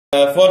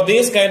For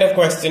these kind of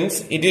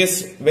questions, it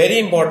is very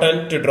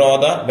important to draw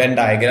the Venn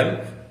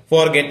diagram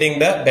for getting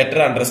the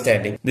better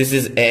understanding. This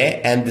is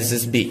A and this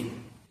is B.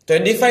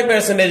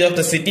 25% of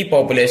the city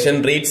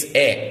population reads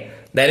A.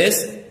 That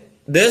is,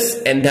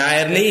 this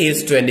entirely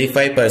is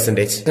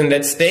 25%. And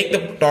let's take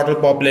the total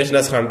population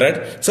as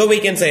 100. So we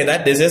can say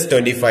that this is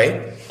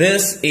 25.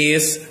 This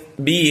is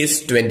B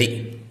is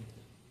 20.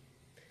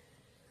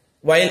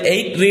 While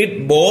 8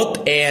 read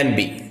both A and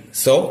B.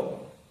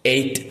 So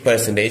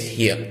 8%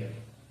 here.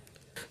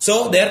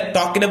 So they are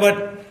talking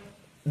about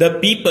the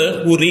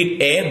people who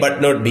read A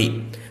but not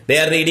B. They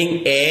are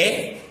reading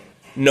A,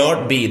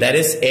 not B. That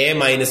is A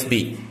minus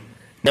B.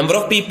 Number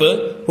of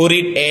people who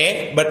read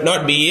A but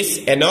not B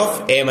is N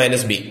of A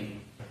minus B.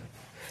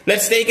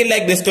 Let's take it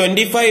like this.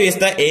 25 is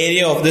the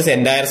area of this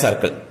entire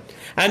circle.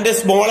 And the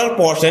smaller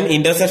portion,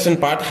 intersection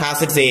part,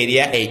 has its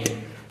area 8.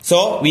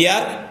 So we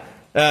are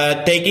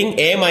taking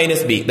A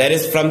minus B. That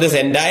is, from this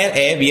entire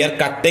A, we are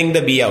cutting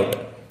the B out.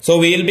 So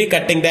we will be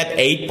cutting that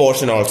 8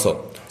 portion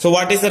also. So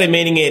what is the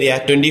remaining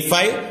area?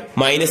 25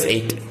 minus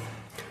 8.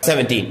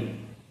 17.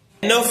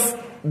 N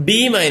of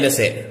B minus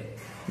A.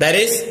 That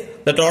is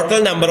the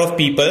total number of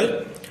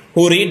people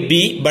who read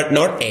B but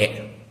not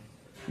A.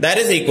 That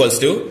is equals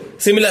to,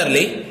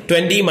 similarly,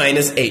 20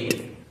 minus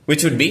 8,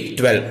 which would be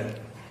 12.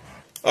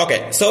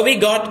 Okay, so we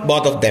got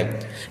both of them.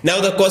 Now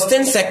the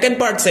question second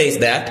part says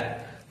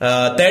that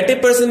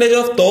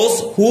 30% of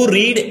those who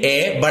read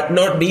A but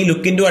not B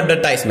look into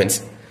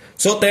advertisements.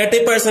 So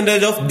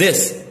 30% of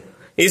this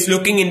is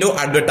looking into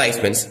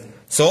advertisements.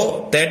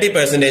 So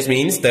 30%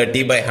 means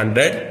 30 by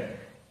 100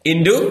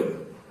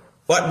 into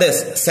what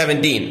this?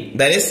 17.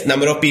 That is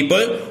number of people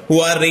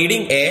who are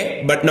reading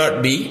A but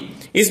not B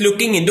is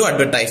looking into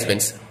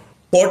advertisements.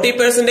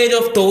 40%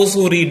 of those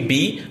who read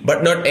B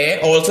but not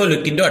A also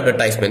look into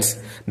advertisements.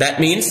 That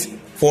means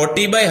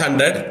 40 by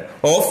 100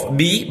 of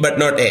B but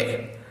not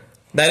A.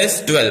 That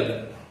is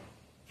 12.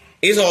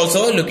 Is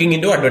also looking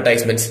into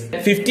advertisements.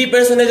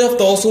 50% of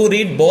those who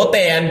read both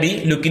A and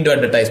B look into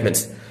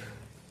advertisements.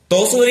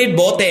 Those who read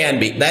both A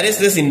and B, that is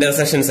this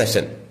intersection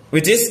session,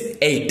 which is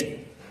 8.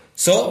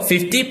 So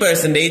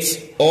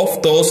 50%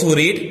 of those who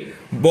read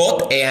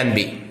both A and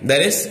B,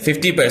 that is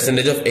 50%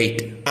 of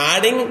 8.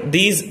 Adding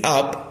these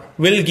up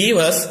will give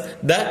us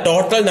the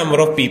total number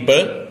of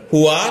people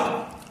who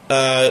are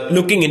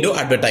looking into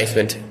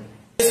advertisement.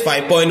 This is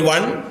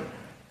 5.1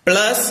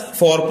 plus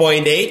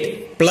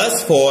 4.8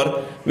 plus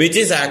 4, which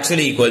is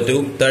actually equal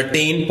to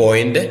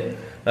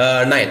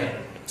 13.9.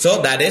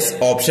 So that is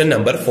option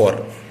number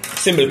 4.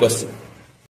 Simple question.